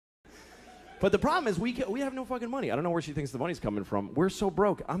But the problem is we have no fucking money. I don't know where she thinks the money's coming from. We're so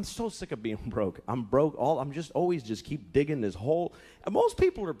broke. I'm so sick of being broke. I'm broke. I'm just always just keep digging this hole. And most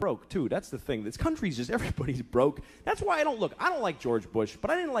people are broke too. That's the thing. This country's just everybody's broke. That's why I don't like George Bush, but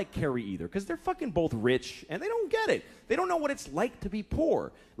I didn't like Kerry either because they're fucking both rich and they don't get it. They don't know what it's like to be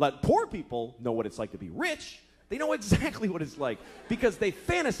poor. Like poor people know what it's like to be rich. They know exactly what it's like because they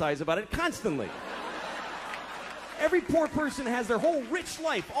fantasize about it constantly. Every poor person has their whole rich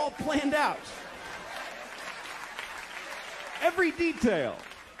life all planned out. Every detail.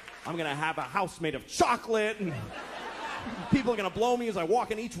 I'm going to have a house made of chocolate, and people are going to blow me as I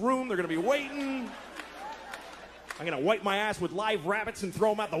walk in each room. They're going to be waiting. I'm going to wipe my ass with live rabbits and throw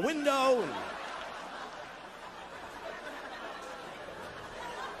them out the window.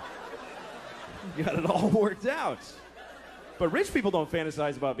 And got it all worked out. But rich people don't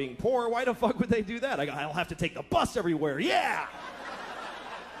fantasize about being poor. Why the fuck would they do that? I'll have to take the bus everywhere. Yeah!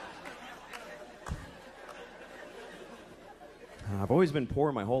 I've always been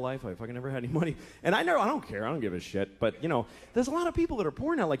poor my whole life. I fucking never had any money. And I don't care. I don't give a shit. But, you know, there's a lot of people that are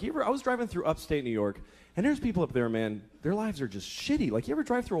poor now. Like, I was driving through upstate New York, and there's people up there, man, their lives are just shitty. Like, you ever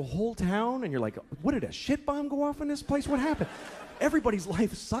drive through a whole town, and you're like, what, did a shit bomb go off in this place? What happened? Everybody's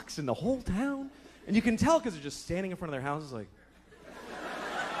life sucks in the whole town. And you can tell because they're just standing in front of their houses like...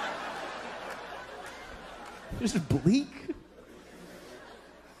 just bleak.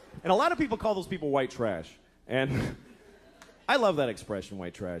 And a lot of people call those people white trash. And I love that expression,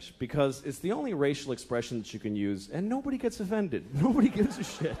 white trash, because it's the only racial expression that you can use, and nobody gets offended. Nobody gives a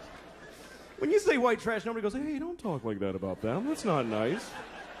shit. When you say white trash, nobody goes, hey, don't talk like that about them. That's not nice.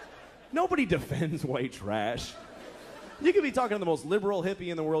 Nobody defends white trash. You could be talking to the most liberal hippie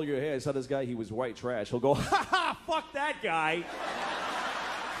in the world. You go, hey, I saw this guy, he was white trash. He'll go, ha ha, fuck that guy.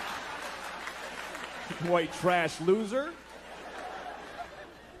 White trash loser.